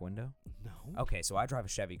my back window? No. Okay, so I drive a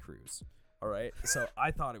Chevy Cruise. All right. So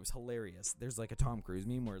I thought it was hilarious. There's like a Tom Cruise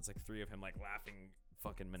meme where it's like 3 of him like laughing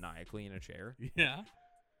fucking maniacally in a chair. Yeah.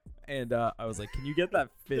 And I was like, "Can you get that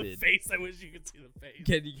The fitted? face. I wish you could see the face.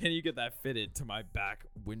 Can you get that fitted to my back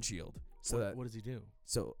windshield?" So that what does he do?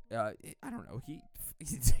 So I don't know.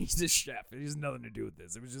 He's a chef. It has nothing to do with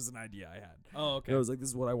this. It was just an idea I had. Oh, okay. And I was like, "This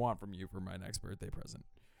is what I want from you for my next birthday present."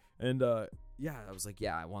 And yeah, I was like,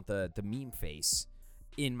 "Yeah, I want the meme face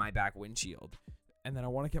in my back windshield, and then I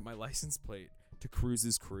want to get my license plate to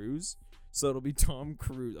Cruise's Cruise, so it'll be Tom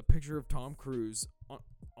Cruise, a picture of Tom Cruise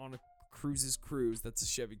on a Cruise's Cruise that's a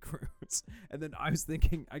Chevy Cruise." And then I was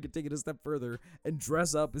thinking I could take it a step further and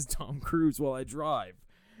dress up as Tom Cruise while I drive.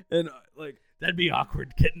 And like That'd be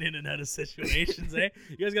awkward getting in and out of situations, eh?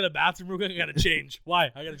 You guys got a bathroom real quick? I gotta change.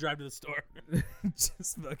 Why? I gotta drive to the store.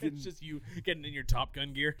 just fucking. It's just you getting in your Top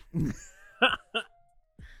Gun gear.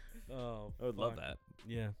 Oh, I would love fuck. that.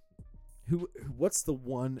 Yeah. What's the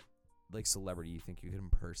one like celebrity you think you could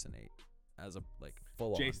impersonate as a like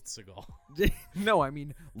full Jason Segel. on? No, I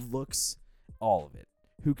mean looks, all of it.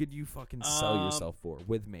 Who could you fucking sell yourself for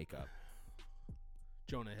with makeup?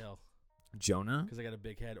 Jonah Hill, Jonah? because I got a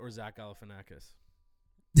big head, or Zach Galifianakis.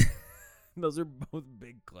 Those are both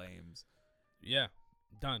big claims. Yeah,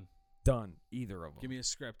 done. Done. Either of them. Give me a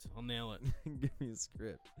script. I'll nail it. Give me a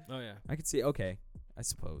script. Oh yeah. I could see. Okay, I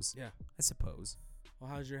suppose. Yeah. I suppose. Well,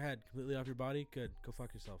 how's your head? Completely off your body? Good. Go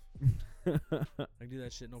fuck yourself. I can do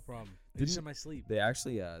that shit, no problem. Didn't- Just in my sleep. They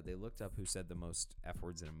actually they looked up who said the most F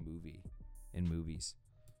words in a movie, in movies.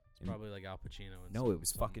 It's probably like Al Pacino. And No, it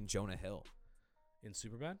was fucking Jonah Hill. in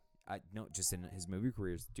Superbad. No, just in his movie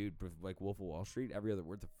careers, dude. Like Wolf of Wall Street, every other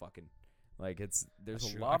word's a fucking. Like there's That's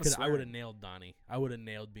a true. lot of. I would swearing. have nailed Donnie. I would have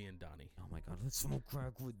nailed being Donnie. Oh my god, let's smoke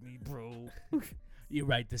crack with me, bro. You're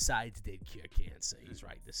right. The sides did cure cancer. He's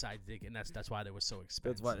right. The sides did, and that's why they were so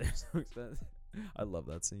expensive. That's why they're so expensive. I love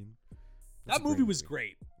that scene. That's That a great movie was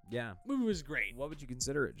great. Yeah. Movie was great. What would you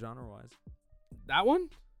consider it genre wise? That one?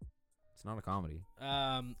 It's not a comedy.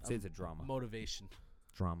 Say it's a drama. Motivation.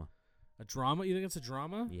 Drama. A drama? You think it's a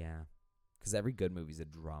drama? Yeah. Because every good movie's a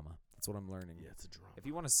drama. That's what I'm learning. Yeah, it's a drama. If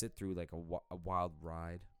you want to sit through like a wild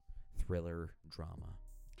ride, thriller, drama.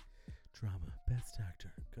 Drama. Best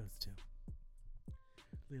actor goes to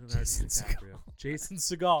Leonardo Jason DiCaprio. Jason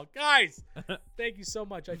Segel. Guys, thank you so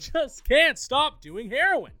much. I just can't stop doing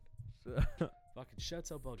heroin. Fucking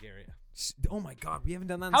shuts out Bulgaria. Oh my god, we haven't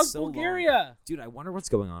done that in How's so Bulgaria? long. Dude, I wonder what's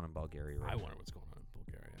going on in Bulgaria right I now. wonder what's going on in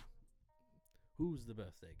Bulgaria. Who's the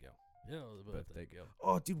birthday girl? Yeah, the birthday girl.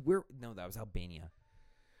 Oh, dude, that was Albania.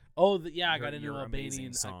 Oh, yeah, I Your- got into your amazing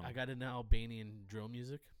Albanian. song. I got into Albanian drill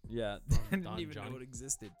music. Yeah, From I didn't Don even Johnny. know it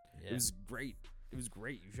existed. Yeah. It was great. It was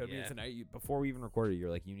great. You showed me Yeah. it tonight. Before we even recorded, you're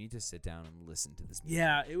like, you need to sit down and listen to this music.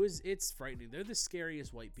 Yeah, it's frightening. They're the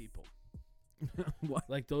scariest white people. What?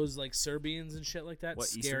 Like those like Serbians and shit like that. What,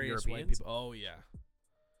 Eastern Scariest white Europeans? people. Oh yeah.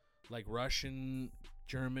 Like Russian,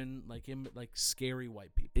 German, like scary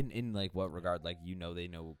white people. In like what regard? Like they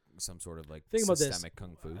know some sort of like Think about this. systemic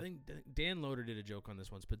kung fu. I think Dan Loder did a joke on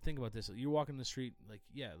this once, but think about this: you're walking the street, like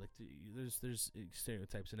there's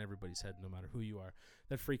stereotypes in everybody's head, no matter who you are,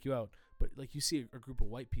 that freak you out. But like you see a group of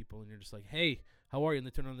white people, and you're just like, "Hey, how are you?" And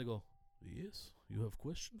they turn around and they go, "Yes, you have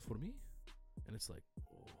question for me?" And it's like,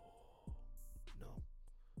 "Oh, no,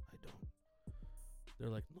 I don't." They're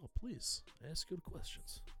like, "No, please ask your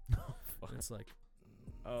questions." And it's like,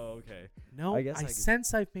 Oh, okay. no, I guess I I could-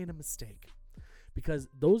 sense I've made a mistake. Because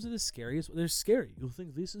those are the scariest. They're scary. You'll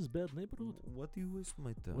think this is bad neighborhood. What do you wish,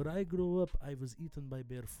 my dad? When I grew up, I was eaten by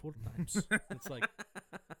bear 4 times. It's like,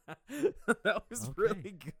 that was Okay.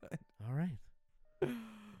 really good. all right.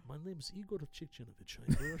 My name's Igor Chikchinovich.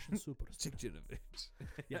 I'm a Russian superstar. Chikchinovich.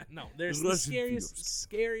 Yeah, no. There's the Russian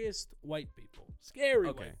scariest white people. Scary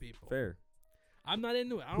Okay, white people. fair. I'm not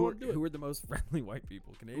into it. I don't want to do it. Who are the most friendly white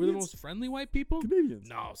people? Canadians. Who are the most friendly white people? Canadians.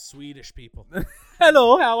 No, Swedish people.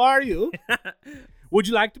 Hello, how are you? Would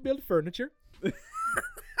you like to build furniture?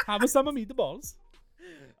 Have some of meatballs.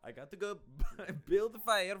 I got to go build the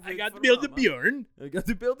fire. I got to build a Bjorn, I got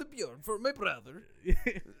to build a Bjorn for my brother.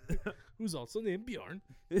 who's also named Bjorn.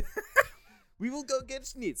 We will go get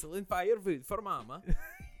schnitzel and firewood for mama.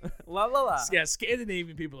 La la la. Yeah,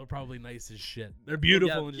 Scandinavian people are probably nice as shit. They're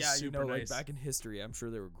beautiful and just yeah, super like nice. back in history, I'm sure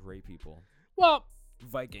they were great people. Well,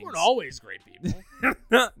 Vikings. we're always great people.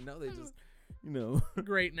 No, they just,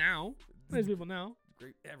 Great now. Nice people now.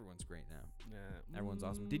 great. Everyone's great now. Yeah. Everyone's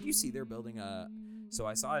awesome. Did you see they're building a? So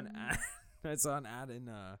I saw an ad. I saw an ad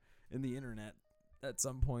in the internet at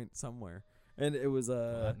some point somewhere, and it was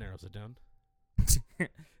That narrows it down. it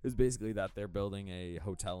was basically that they're building a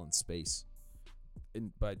hotel in space.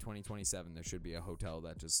 By 2027, there should be a hotel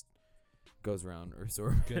that just goes around Earth's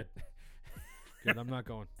orbit. Good. Good. I'm not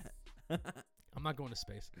going. I'm not going to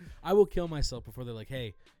space. I will kill myself before they're like,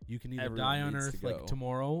 "Hey, you can either Everyone die on needs to Earth like go.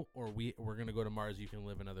 tomorrow, or we're gonna go to Mars. You can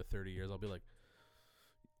live another 30 years." I'll be like,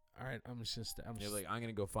 "All right, I'm just." You're like, I'm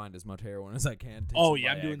gonna go find as much heroin as I can. Take Oh some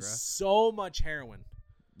yeah, I'm doing Viagra." so much heroin.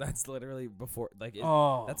 That's literally before, like,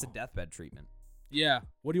 Oh, that's a deathbed treatment. Yeah.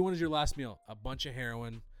 What do you want as your last meal? A bunch of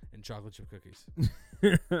heroin and chocolate chip cookies.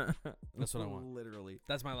 That's what I want. Literally.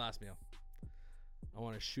 That's my last meal. I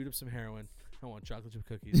want to shoot up some heroin. I want chocolate chip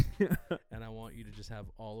cookies, and I want you to just have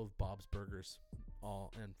all of Bob's Burgers,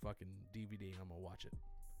 all and fucking DVD, and I'm gonna watch it.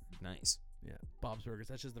 Nice. Yeah, Bob's Burgers.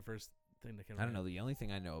 That's just the first thing that came. I don't know. The only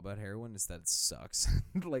thing I know about heroin is that it sucks.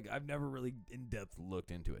 Like, I've never really in depth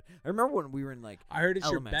looked into it. I remember when we were in, like, I heard it's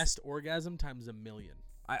elementary- your best orgasm times a million.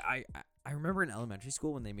 I remember in elementary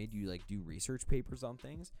school when they made you, like, do research papers on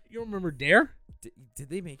things. You don't remember Dare? Did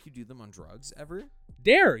they make you do them on drugs ever?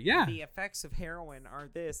 Dare, yeah. The effects of heroin are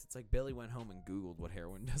this. It's like Billy went home and Googled what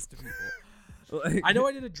heroin does to people. Like, I know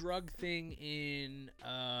I did a drug thing in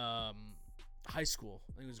high school.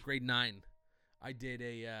 I think it was grade 9. I did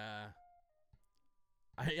a.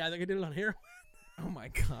 I think I did it on heroin. Oh my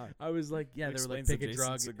god. I was like, yeah, they were like, Explains pick a the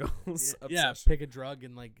drug. Jason Segel's Yeah, obsession. pick a drug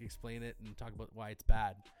and like explain it and talk about why it's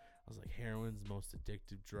bad. I was like, heroin's the most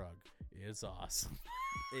addictive drug. It's awesome.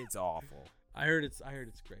 It's awful. I heard it's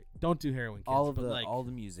great. Don't do heroin, kids. all but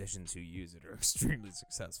the musicians who use it are extremely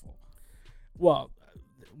successful. well,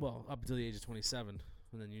 up until the age of 27,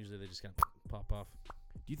 and then usually they just kind of pop off.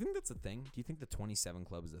 Do you think that's a thing? Do you think the 27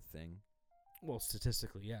 Club is a thing? Well,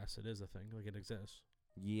 statistically, yes, it is a thing. Like, it exists.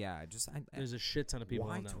 Yeah, There's a shit ton of people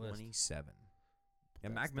why on that list. 27? Yeah,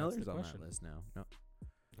 That's- Mac that's Miller's the on question. that list now. No.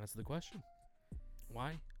 That's the question.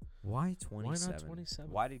 Why? Why 27? Why not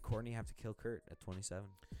 27? Why did Courtney have to kill Kurt at 27?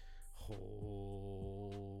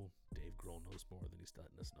 Oh, Dave Grohl knows more than he's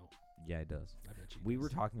letting us know. Yeah, it does. I bet you. We were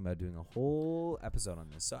talking about doing a whole episode on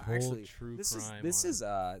this. So Whole actually, true this crime is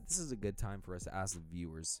on this is a good time for us to ask the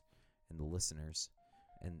viewers and the listeners,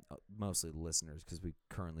 and mostly the listeners, because we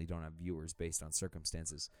currently don't have viewers based on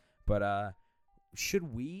circumstances. But should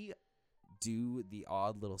we do the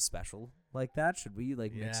odd little special like that? Should we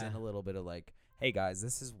mix in Yeah. a little bit of hey guys,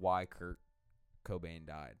 this is why Kurt Cobain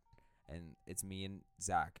died, and it's me and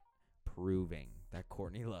Zach proving that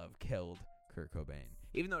Courtney Love killed Kurt Cobain,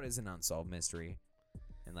 even though it is an unsolved mystery.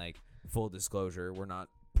 And full disclosure, we're not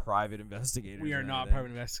private investigators. We or are not anything.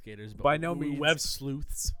 private investigators, but By no means. web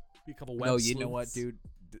sleuths. Be a couple web No, sleuths. you know what, dude?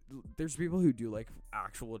 There's people who do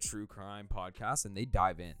actual true crime podcasts, and they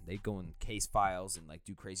dive in. They go in case files and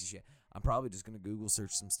do crazy shit. I'm probably just gonna Google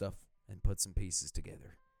search some stuff and put some pieces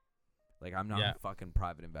together. I'm not Yeah. a fucking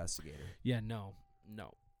private investigator, Yeah, no.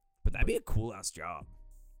 but that'd be a cool ass job.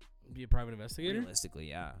 Be a private investigator? Realistically,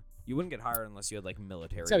 yeah. You wouldn't get hired unless you had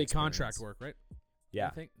military. It's gotta be experience. contract work, right? Yeah.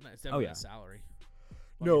 I think no, it's definitely yeah. a salary.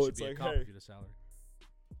 No, You should it's be a like, cop hey. if you get a salary.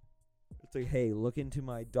 It's hey, look into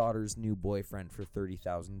my daughter's new boyfriend for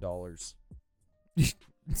 $30,000.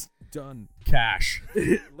 Done. Cash.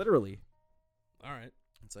 Literally. All right.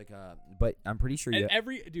 It's but I'm pretty sure And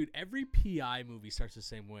you. every PI movie starts the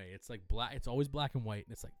same way. It's black. It's always black and white,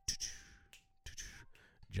 and it's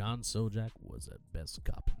John Sojak was the best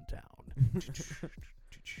cop in town.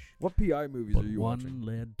 What PI movies But are you one watching?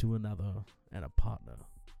 led to another, and a partner.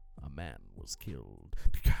 A man was killed.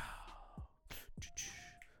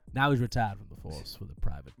 Now he's retired from the force with a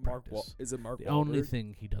private practice. Is it Mark The Wahlberg? only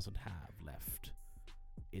thing he doesn't have left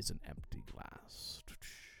is an empty glass.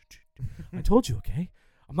 I told you, okay?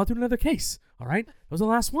 I'm not doing another case, all right? That was the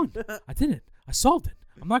last one. I did it. I solved it.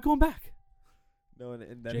 I'm not going back. No,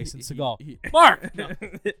 and then Jason Segal. He, Mark! No.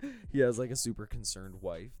 he has a super concerned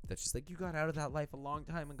wife that's just you got out of that life a long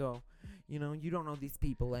time ago. You don't know these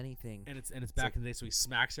people anything. And it's back in the day, so he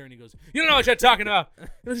smacks her and he goes, "You don't know what you're talking about. You know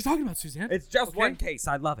what you're talking about, Suzanne? It's just Okay? one case.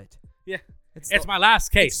 I love it. Yeah. It's It's my last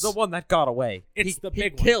case. It's the one that got away. It's the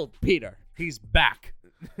big one. killed Peter. He's back.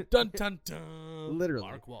 Dun, dun, dun. Literally.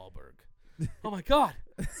 Mark Wahlberg. Oh, my God.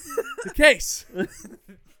 The case.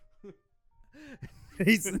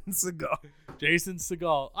 Jason Segal. Jason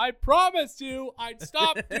Segal. I promised you I'd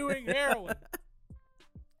stop doing heroin.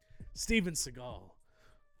 Steven Seagal.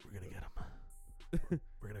 We're going to get him.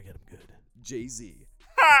 We're going to get him good. Jay-Z.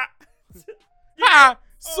 Ha!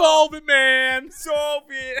 Solve it, man. Solve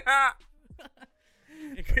it. Ha!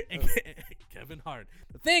 Kevin Hart.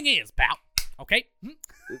 The thing is, pal, okay?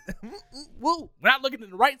 Whoa. We're not looking in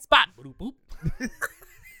the right spot. Boop, boop.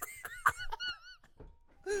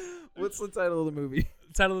 What's the title of the movie?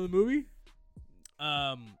 Title of the movie?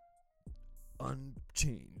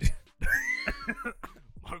 Unchained.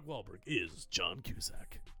 Mark Wahlberg is John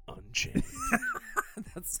Cusack. Unchained.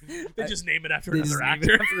 They Just name it after they another just named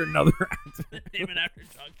actor. it after another actor. Name it after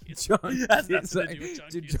John Cusack. John That's nothing to Cusack. do with John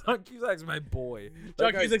Dude, Cusack. John Cusack's my boy. John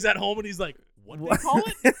That guy's- Cusack's at home and he's like, what do they call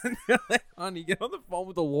it? Honey, get on the phone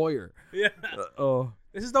with the lawyer. Yeah. Oh.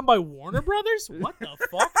 This is done by Warner Brothers? What the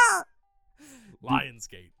fuck?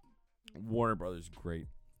 Lionsgate. Warner Brothers, great.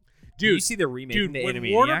 Dude, Did you see the remake Dude, the when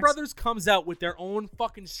Animaniacs? Warner Brothers comes out with their own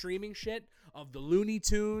fucking streaming shit of the Looney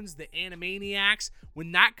Tunes, the Animaniacs,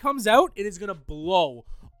 when that comes out, it is going to blow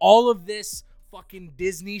all of this fucking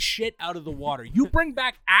Disney shit out of the water. You bring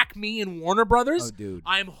back Acme and Warner Brothers, Oh, dude.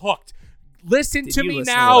 I'm hooked. Listen Did to you me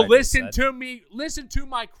listen to now. what I just Listen said? to me. Listen to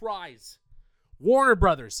my cries. Warner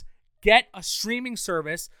Brothers, get a streaming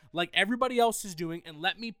service like everybody else is doing and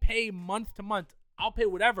let me pay month to month. I'll pay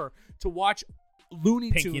whatever to watch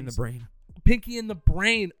Looney Tunes. Pinky in the Brain. Pinky in the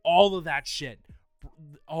Brain, all of that shit.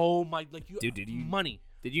 Oh my, Dude, did you- money?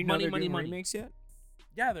 Did you know Money, they're money, doing money. remakes yet?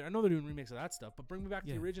 Yeah, I know they're doing remakes of that stuff, but bring me back to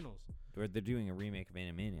Yeah. the originals. They're doing a remake of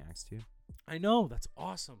Animaniacs too. I know, that's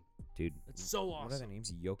awesome. Dude, That's so What are their awesome.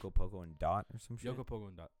 names? Yoko, Poco, and Dot or some shit? Yoko Pogo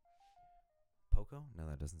and Dot. Poco? No,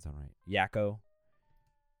 that doesn't sound right.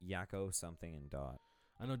 Yakko, something, and Dot.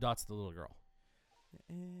 I know Dot's the little girl.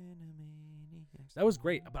 That was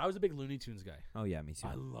great, but I was a big Looney Tunes guy. Oh yeah, me too.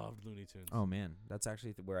 I loved Looney Tunes. Oh man, that's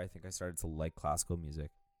actually where I think I started to like classical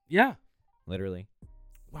music. Yeah. Literally.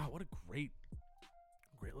 Wow, what a great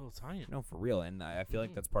great little tie-in. No, for real. And I feel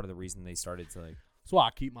like that's part of the reason they started to like. So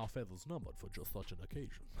I keep my feathers numbered for just such an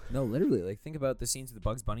occasion. No, literally. Like, think about the scenes of the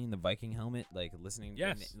Bugs Bunny in the Viking helmet, like listening.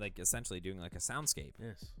 Yes. And, like, essentially doing like a soundscape.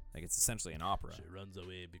 Yes. Like, it's essentially an opera. She runs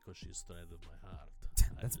away because she's stranded my heart.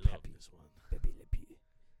 That's I love Peppy. this one. Pepe Le Pew.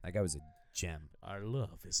 That guy was a gem. Our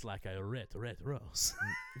love is like a red rose.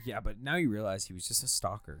 Yeah, but now you realize he was just a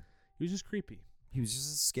stalker. He was just creepy. He was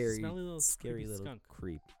just a scary, Smelly little scary creepy little skunk.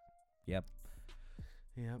 creep. Yep.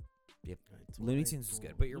 Yep. Yep. That's Looney what I Tunes was do.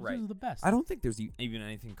 good, but you're Looney Tunes right. are the best. I don't think there's even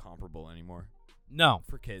anything comparable anymore No.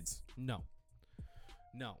 for kids. No.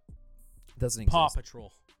 Doesn't Paw exist.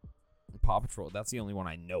 Patrol. Paw Patrol. That's the only one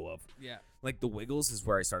I know of. Yeah. Like the Wiggles is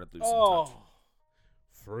where I started losing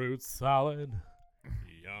Fruit salad.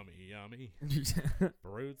 Yummy. touch.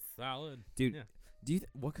 Fruit salad. Dude, Yeah. do you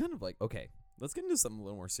what kind of like? Okay, let's get into something a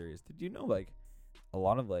little more serious. Did you know like a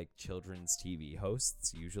lot of like children's TV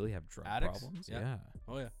hosts usually have drug Addicts? problems? Yeah.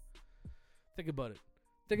 Oh, yeah. Think about it.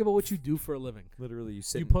 Think about what you do for a living. Literally, you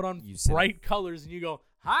sit. You put on sit- bright colors and you go,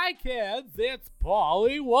 "Hi, kids, it's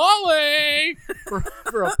Polly Wally,"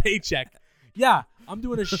 for a paycheck. Yeah, I'm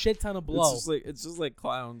doing a shit ton of blow. It's just like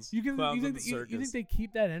clowns. You clowns in think the you circus. think they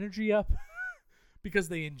keep that energy up because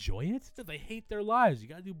they enjoy it? That they hate their lives. You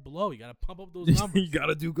gotta do blow. You gotta pump up those numbers. You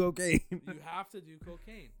gotta do cocaine You have to do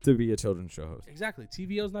cocaine. to be a children's show host. Exactly.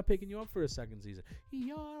 TVO's not picking you up for a second season.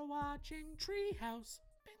 You're watching Treehouse.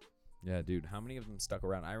 Yeah, dude. How many of them stuck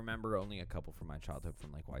around? I remember only a couple from my childhood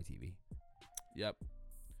from like YTV, Yep.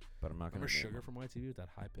 but I'm not gonna. Remember name Sugar them. from YTV with that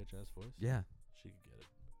high pitch ass voice? Yeah. She could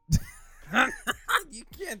get it. You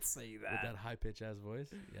can't say With that high pitch ass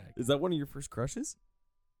voice? Yeah. Is that one of your first crushes?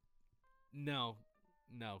 No.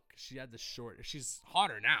 'Cause she had the short. She's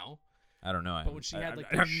hotter now. I don't know. But when she had,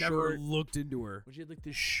 like, I've the never short- looked into her. When she had like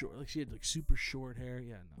this short, like she had like super short hair.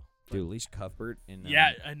 Yeah, no. Dude, Alicia Cuthbert in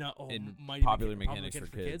Yeah, I know. Oh, in Mighty Popular Popular Mechanics for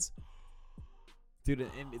Kids. Dude,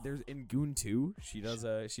 there's in Goon 2, she does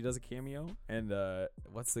a cameo, and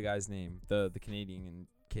what's the guy's name? The Canadian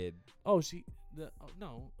kid. Oh, the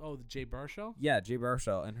Jay Baruchel. Yeah, Jay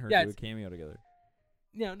Baruchel and her Yeah, do a it's- cameo together.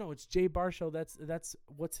 Yeah, no, it's Jay Baruchel. That's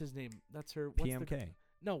what's his name? That's her. What's PMK.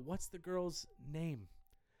 What's the girl's name?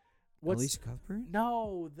 Alicia Cuthbert?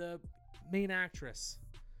 No, the main actress.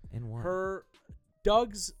 In what? Her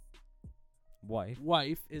Doug's wife.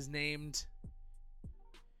 wife is named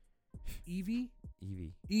Evie.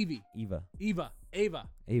 Eva.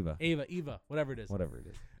 Whatever it is. Whatever it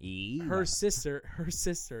is. Eva. Her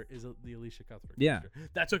sister is the Alicia Cuthbert. Yeah. character.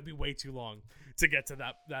 That took me way too long to get to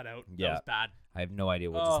that out. Yeah. That was bad. I have no idea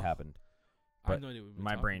what Oh. just happened. I have But no idea what we've been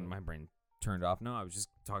My talking brain about. turned off. No, I was just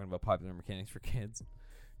talking about Popular Mechanics for Kids.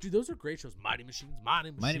 Dude, those are great shows. Mighty Machines.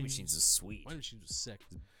 Mighty Machines is sweet. Mighty Machines was sick.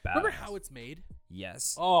 Badass. Remember How It's Made?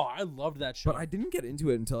 Yes. Oh, I loved that show. But I didn't get into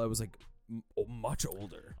it until I was like much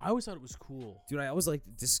older. I always thought it was cool. Dude, I always like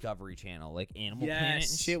Discovery Channel, like Animal Planet and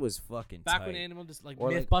Yes. shit was fucking Back tight. when Animal just like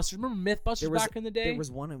Or, like, Mythbusters. Remember Mythbusters back in the day? There was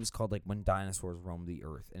one. It was called like When Dinosaurs Roamed the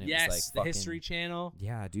Earth, and it yes, was like the fucking, History Channel.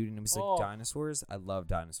 Yeah, dude, and it was like Oh. dinosaurs. I love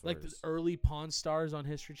dinosaurs. Like the early Pawn Stars on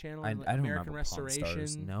History Channel. I and, like, don't American remember Pawn Restoration.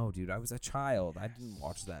 Stars. No, dude, I was a child. I didn't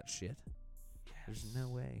watch that shit. Yes. There's no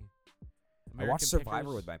way. I American watched Survivor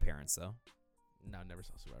Pickers. with my parents though. No, never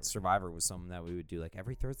saw Survivor. Survivor was something that we would do like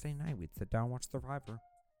every Thursday night. We'd sit down and watch Survivor.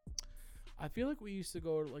 I feel like we used to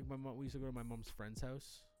go to, like my mom. We used to go to my mom's friend's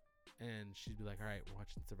house, and she'd be like, "All right, we're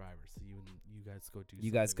watching Survivor, so you guys go do. You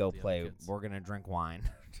guys something go with the other play. kids We're gonna drink wine.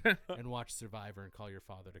 and watch Survivor and call your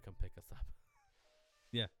father to come pick us up."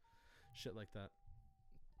 Yeah, shit like that.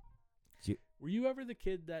 Were you ever the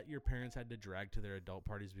kid that your parents had to drag to their adult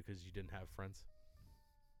parties because you didn't have friends?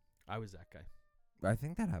 I was that guy. I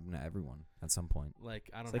think that happened to everyone at some point.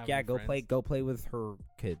 Like I don't. It's like, have yeah, any go friends. play with her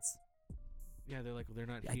kids. Yeah, they're like, well, they're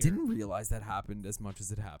not I here. didn't realize that happened as much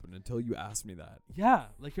as it happened until you asked me that. Yeah,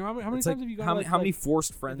 like how many It's times like, have you gone? how many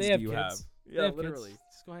forced if friends they do have you kids, have? they have kids,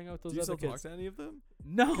 just go hang out with those Do you other still kids. talk to any of them?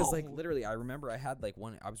 No, Because like literally, I remember I had like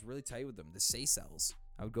one. I was really tight with them. The Seychelles.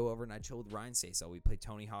 I would go over and I'd chill with Ryan Seychelles. We'd play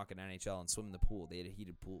Tony Hawk in NHL and swim in the pool. They had a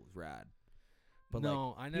heated pool. It was rad. But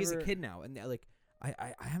no, like, I he's a never- kid now, and like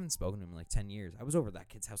I haven't spoken to him in like 10 years. I was over at that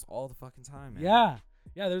kid's house all the fucking time, man.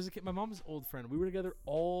 Yeah. There's a kid, my mom's old friend. We were together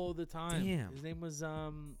all the time. Damn. His name was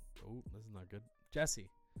Oh, this is not good. Jesse.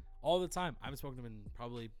 All the time. I haven't spoken to him in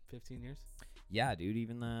probably 15 years. Yeah, dude.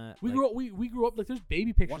 Even the We like, grew up. We grew up like there's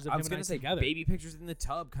baby pictures of I him was and I gonna say together. baby pictures in the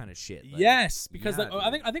tub kind of shit. Like, Yes, because yeah,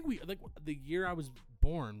 like I think we like the year I was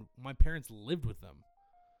born, my parents lived with them.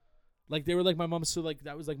 Like they were like my mom's. So like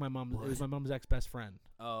that was like my mom. It was my mom's ex best friend.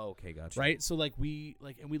 Oh, okay, gotcha. Right. So like we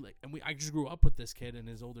I just grew up with this kid and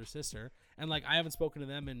his older sister, and like I haven't spoken to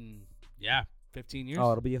them in 15 years.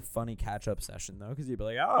 Oh, it'll be a funny catch-up session, though, because you'd be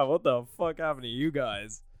like, oh, what the fuck happened to you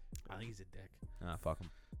guys? I think he's a dick. Ah, fuck him.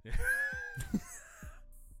 Yeah.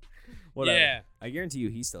 Whatever. Yeah. I guarantee you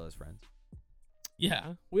he still has friends.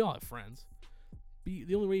 Yeah, we all have friends.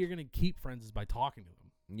 The only way you're gonna keep friends is by talking to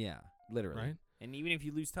them, Yeah, literally. right? And even if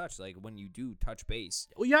you lose touch, like when you do touch base.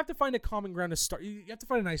 Well, you have to find a common ground to start. You have to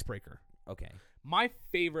find an icebreaker. Okay. My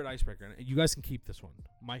favorite icebreaker, and you guys can keep this one.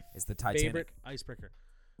 My It's the Titanic. favorite icebreaker.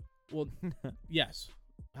 Well, yes.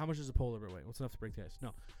 How much does a polar bear weigh? What's enough to break the ice?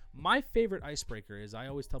 No. My favorite icebreaker is I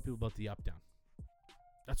always tell people about the up down.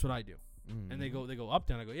 That's what I do. Mm. And they go up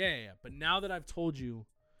down. I go, yeah. But now that I've told you,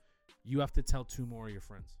 you have to tell 2 more of your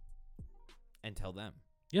friends. And tell them.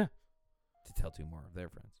 Yeah. To tell 2 more of their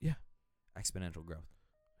friends. Yeah. Exponential growth.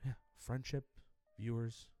 Yeah. Friendship,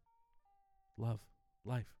 viewers, love,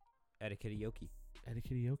 life. Etiquette yoki.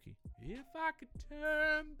 Etiquette. If I could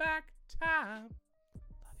turn back time.